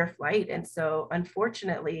fight or flight. And so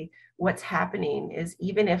unfortunately, what's happening is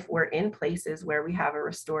even if we're in places where we have a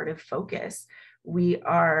restorative focus,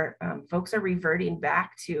 folks are reverting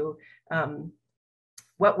back to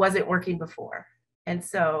what wasn't working before. And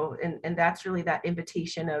so, and that's really that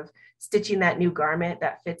invitation of stitching that new garment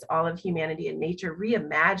that fits all of humanity and nature,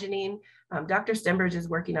 reimagining. Dr. Stenberg is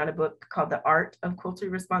working on a book called The Art of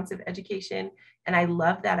Culturally Responsive Education. And I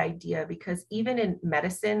love that idea because even in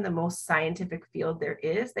medicine, the most scientific field there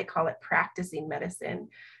is, they call it practicing medicine.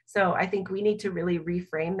 So I think we need to really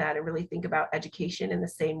reframe that and really think about education in the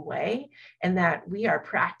same way, and that we are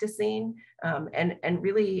practicing and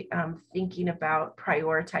really thinking about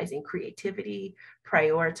prioritizing creativity,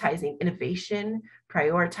 prioritizing innovation,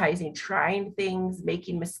 prioritizing trying things,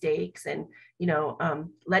 making mistakes, and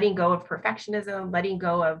letting go of perfectionism, letting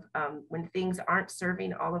go of when things aren't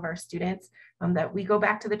serving all of our students, that we go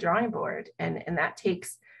back to the drawing board. And that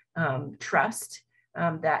takes trust,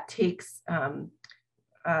 that takes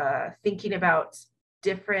thinking about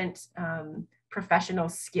different professional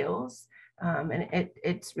skills, And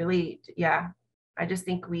it's really, yeah, I just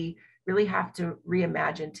think we really have to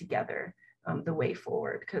reimagine together the way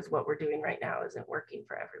forward, because what we're doing right now isn't working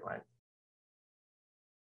for everyone.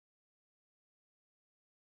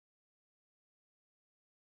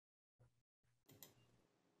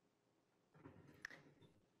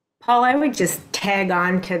 Paul, I would just tag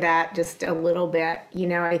on to that just a little bit.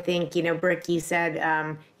 I think, Brooke, you said,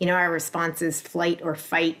 our response is flight or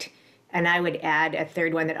fight. And I would add a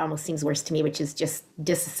third one that almost seems worse to me, which is just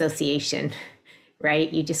disassociation,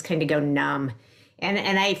 right? You just kind of go numb.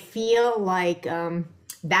 And I feel like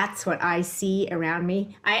that's what I see around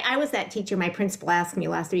me. I was that teacher. My principal asked me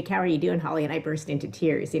last week, "How are you doing, Holly?" And I burst into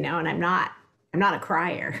tears, and I'm not a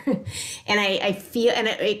crier. And I feel, and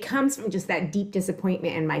it comes from just that deep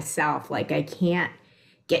disappointment in myself. Like I can't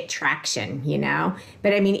get traction,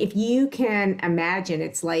 But I mean, if you can imagine,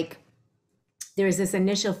 it's like there's this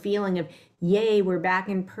initial feeling of, yay, we're back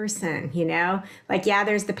in person, Like, yeah,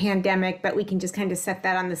 there's the pandemic, but we can just kind of set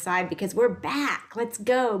that on the side because we're back. Let's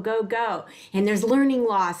go, go, go. And there's learning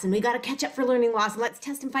loss, and we got to catch up for learning loss. And let's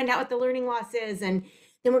test and find out what the learning loss is. And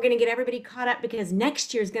then we're going to get everybody caught up because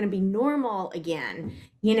next year is going to be normal again,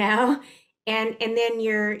 And then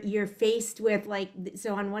you're faced with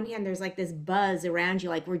so on one hand, there's like this buzz around you,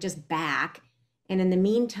 like we're just back. And in the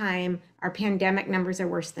meantime, our pandemic numbers are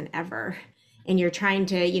worse than ever. And you're trying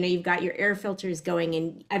to, you've got your air filters going,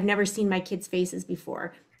 and I've never seen my kids' faces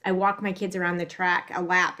before. I walk my kids around the track a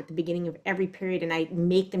lap at the beginning of every period, and I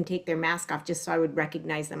make them take their mask off just so I would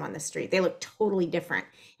recognize them on the street. They look totally different,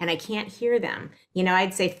 and I can't hear them.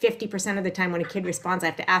 I'd say 50% of the time when a kid responds, I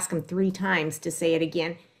have to ask them 3 times to say it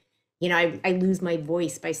again. I lose my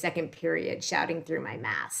voice by second period shouting through my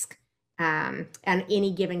mask. And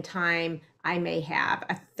any given time, I may have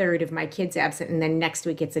a third of my kids absent, and then next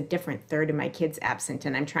week it's a different third of my kids absent,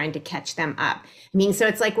 and I'm trying to catch them up. I mean, so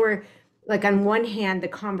it's like we're like, on one hand, the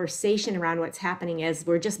conversation around what's happening is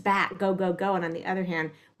we're just back, go, go, go. And on the other hand,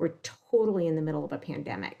 we're totally in the middle of a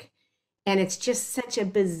pandemic. And it's just such a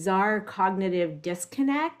bizarre cognitive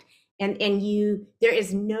disconnect. And there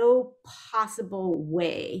is no possible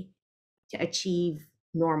way to achieve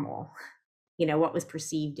normal. What was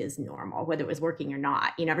perceived as normal, whether it was working or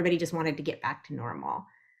not. Everybody just wanted to get back to normal.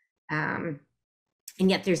 And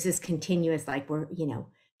yet there's this continuous, like, we're,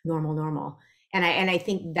 normal. And I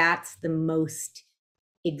think that's the most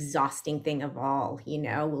exhausting thing of all,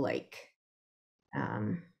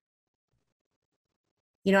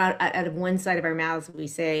 out of one side of our mouths, we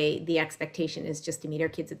say the expectation is just to meet our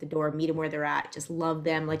kids at the door, meet them where they're at, just love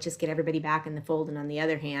them, let's just get everybody back in the fold. And on the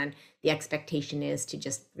other hand, the expectation is to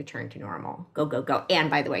just return to normal, go, go, go.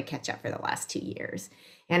 And by the way, catch up for the last 2 years.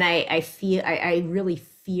 And I really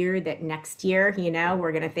fear that next year,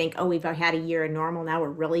 we're going to think, oh, we've had a year of normal, now we're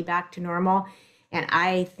really back to normal. And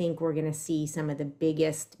I think we're going to see some of the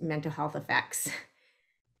biggest mental health effects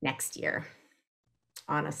next year,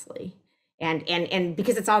 honestly. And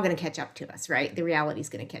because it's all going to catch up to us, right? The reality is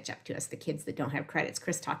going to catch up to us, the kids that don't have credits.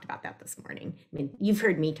 Chris talked about that this morning. I mean, you've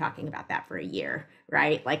heard me talking about that for a year,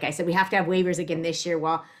 right? Like I said, we have to have waivers again this year.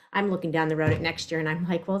 Well, I'm looking down the road at next year and I'm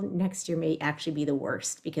like, well, next year may actually be the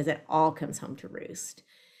worst because it all comes home to roost.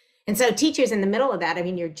 And so teachers in the middle of that, I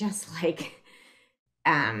mean, you're just like,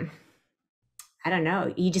 I don't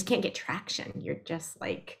know, you just can't get traction. You're just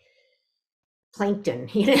like plankton,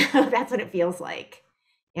 that's what it feels like.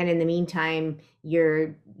 And in the meantime,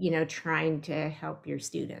 you're, trying to help your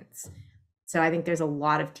students. So I think there's a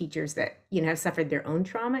lot of teachers that, have suffered their own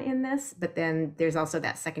trauma in this, but then there's also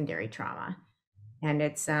that secondary trauma. And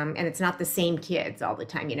it's not the same kids all the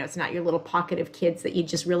time. It's not your little pocket of kids that you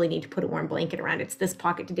just really need to put a warm blanket around. It's this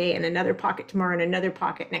pocket today and another pocket tomorrow and another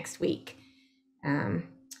pocket next week.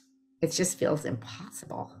 It just feels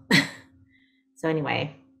impossible. So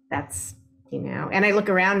anyway, that's, and I look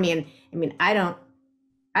around me and I mean, I don't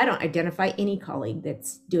identify any colleague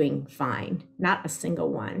that's doing fine. Not a single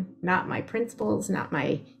one. Not my principals, not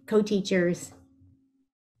my co-teachers,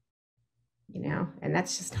 and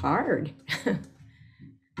that's just hard.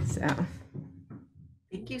 So.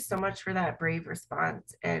 Thank you so much for that brave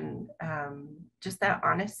response and just that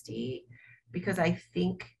honesty, because I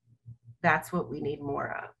think that's what we need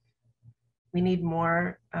more of. We need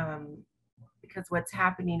more because what's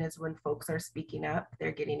happening is when folks are speaking up,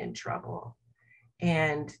 they're getting in trouble.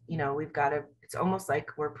 And, we've got to, it's almost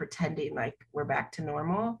like we're pretending like we're back to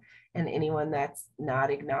normal. And anyone that's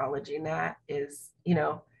not acknowledging that is,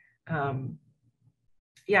 I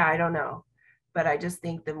don't know. But I just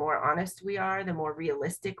think the more honest we are, the more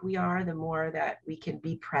realistic we are, the more that we can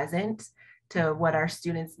be present to what our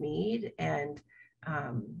students need and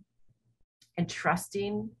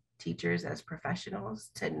trusting teachers as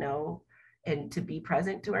professionals to know, and to be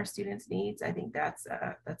present to our students' needs, I think that's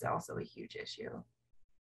also a huge issue.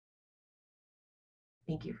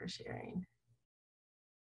 Thank you for sharing.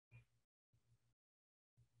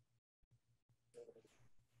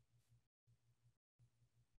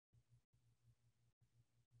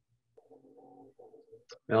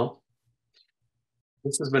 Well,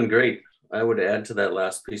 this has been great. I would add to that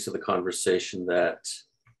last piece of the conversation that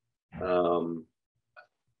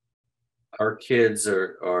our kids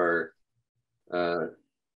are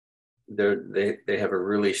they have a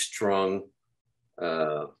really strong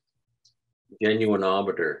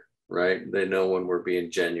genuinometer, right? They know when we're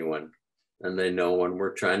being genuine, and they know when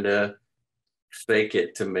we're trying to fake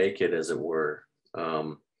it to make it, as it were.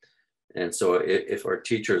 And so if our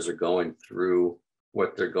teachers are going through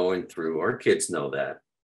what they're going through, our kids know that.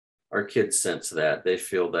 Our kids sense that. They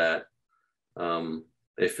feel that.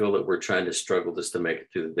 They feel that we're trying to struggle just to make it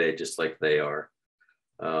through the day, just like they are.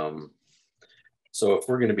 So if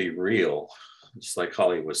we're going to be real, just like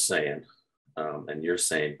Holly was saying, and you're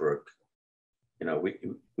saying, Brooke, you know,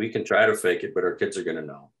 we can try to fake it, but our kids are going to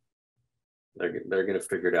know. They're going to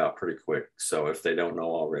figure it out pretty quick. So if they don't know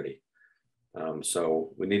already,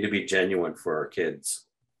 so we need to be genuine for our kids,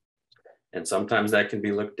 and sometimes that can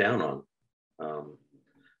be looked down on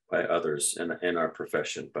by others in our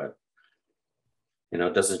profession. But you know,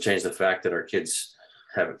 it doesn't change the fact that our kids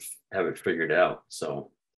have it figured out.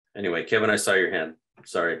 So anyway, Kevin, I saw your hand.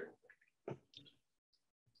 Sorry.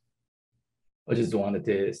 I just wanted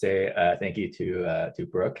to say thank you to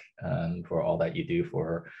Brooke for all that you do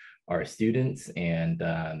for our students, and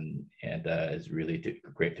it's really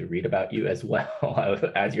great to read about you as well.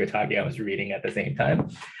 As you're talking, I was reading at the same time.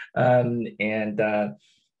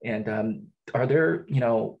 Are there, you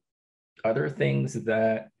know, are there things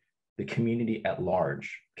that the community at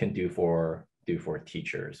large can do for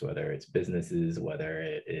teachers, whether it's businesses, whether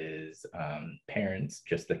it is parents,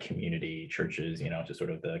 just the community, churches, you know, just sort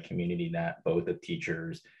of the community that both the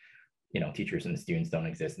teachers, you know, teachers and students don't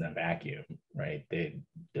exist in a vacuum, right? They're,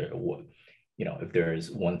 you know, if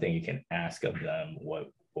there's one thing you can ask of them,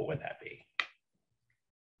 what would that be?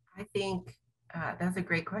 I think that's a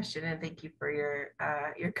great question, and thank you for your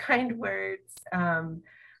kind words.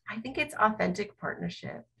 I think it's authentic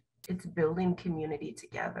partnership. It's building community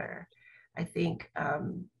together. I think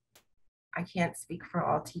I can't speak for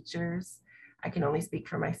all teachers. I can only speak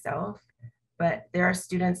for myself, but there are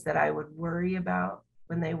students that I would worry about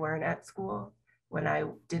when they weren't at school, when I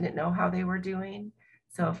didn't know how they were doing.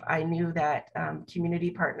 So if I knew that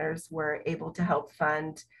community partners were able to help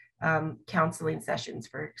fund counseling sessions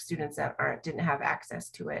for students that didn't have access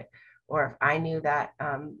to it, or if I knew that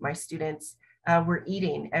my students were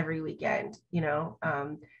eating every weekend, you know,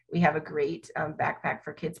 we have a great Backpack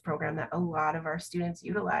for Kids program that a lot of our students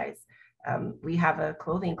utilize. We have a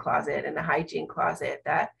clothing closet and a hygiene closet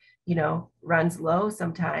that, you know, runs low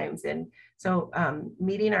sometimes. And so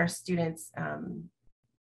meeting our students,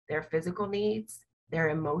 their physical needs, their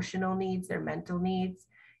emotional needs, their mental needs,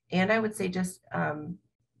 and I would say just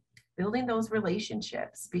building those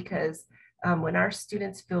relationships, because when our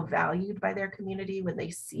students feel valued by their community, when they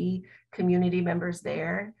see community members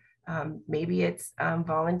there, maybe it's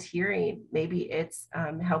volunteering, maybe it's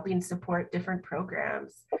helping support different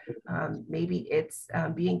programs, maybe it's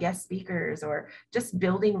being guest speakers, or just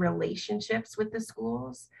building relationships with the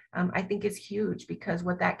schools, I think is huge, because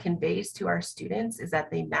what that conveys to our students is that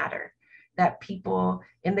they matter, that people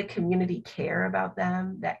in the community care about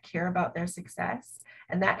them, that care about their success,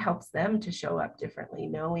 and that helps them to show up differently,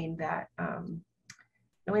 knowing that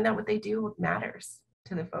what they do matters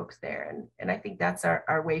to the folks there. And I think that's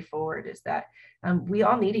our way forward, is that we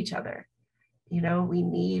all need each other. You know, we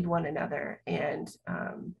need one another. And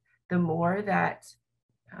the more that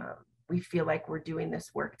we feel like we're doing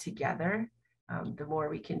this work together, the more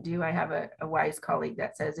we can do. I have a wise colleague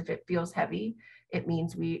that says, if it feels heavy, it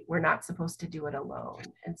means we're not supposed to do it alone.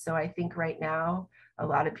 And so I think right now, a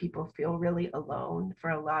lot of people feel really alone for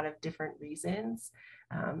a lot of different reasons.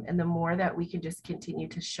 And the more that we can just continue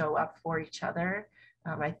to show up for each other,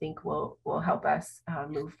 I think will help us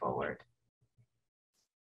move forward.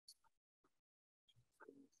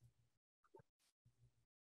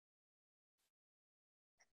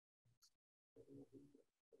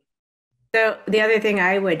 So the other thing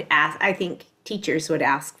I would ask, I think teachers would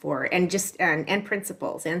ask for, and just and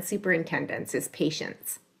principals and superintendents, is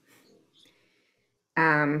patience.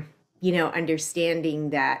 You know, understanding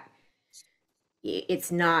that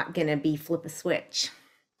it's not going to be flip a switch.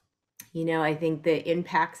 You know, I think the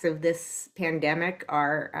impacts of this pandemic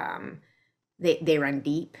are they run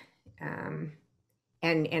deep, and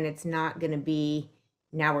it's not going to be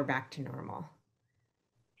now we're back to normal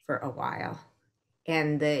for a while.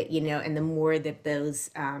 And and the more that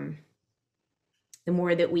the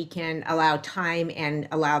more that we can allow time and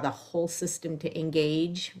allow the whole system to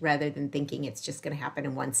engage rather than thinking it's just going to happen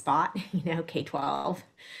in one spot, K-12,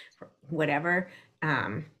 whatever.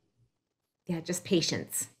 Yeah, just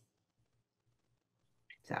patience.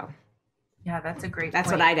 So yeah, that's a great that's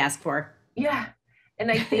point. what I'd ask for. Yeah.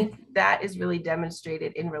 And I think that is really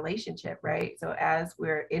demonstrated in relationship, right? So as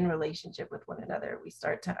we're in relationship with one another, we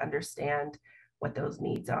start to understand what those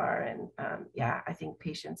needs are. And yeah, I think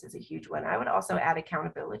patience is a huge one. I would also add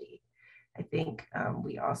accountability. I think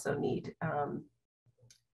we also need,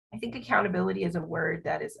 I think accountability is a word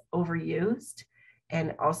that is overused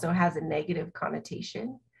and also has a negative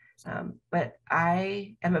connotation. But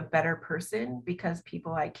I am a better person because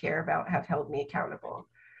people I care about have held me accountable,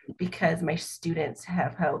 because my students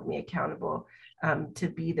have held me accountable to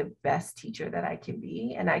be the best teacher that I can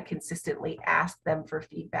be. And I consistently ask them for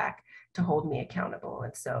feedback to hold me accountable.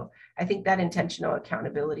 And so I think that intentional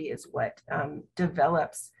accountability is what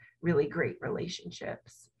develops really great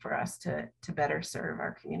relationships for us to better serve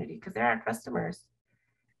our community, because they're our customers.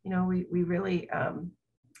 We really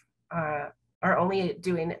are only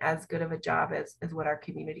doing as good of a job as what our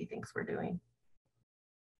community thinks we're doing.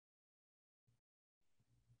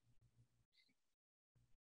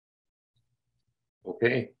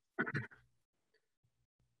 Okay.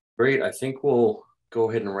 Great. I think we'll go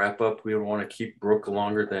ahead and wrap up. We don't want to keep Brooke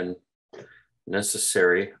longer than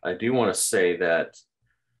necessary. I do want to say that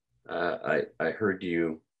I heard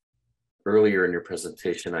you earlier in your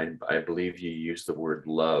presentation. I believe you used the word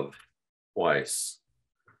love twice,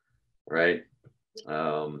 right?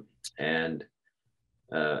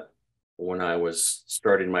 When I was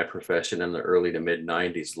starting my profession in the early to mid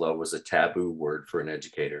 90s, love was a taboo word for an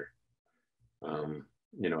educator.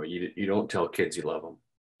 You don't tell kids you love them.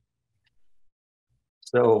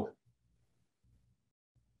 So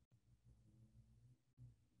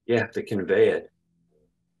you have to convey it.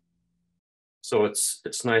 So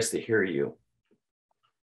it's nice to hear you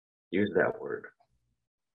use that word.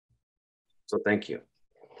 So thank you.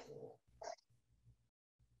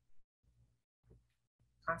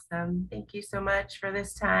 Awesome. Thank you so much for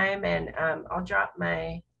this time. And I'll drop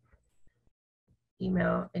my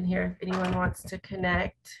email in here if anyone wants to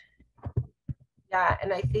connect. Yeah,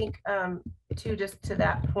 and I think too, just to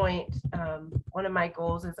that point, one of my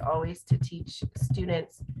goals is always to teach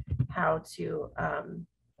students how to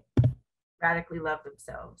radically love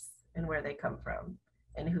themselves and where they come from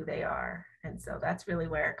and who they are. And so that's really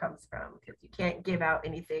where it comes from, because you can't give out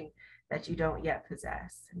anything that you don't yet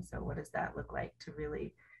possess. And so what does that look like to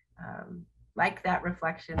really like that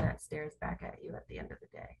reflection that stares back at you at the end of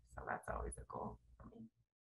the day? So that's always a goal for me.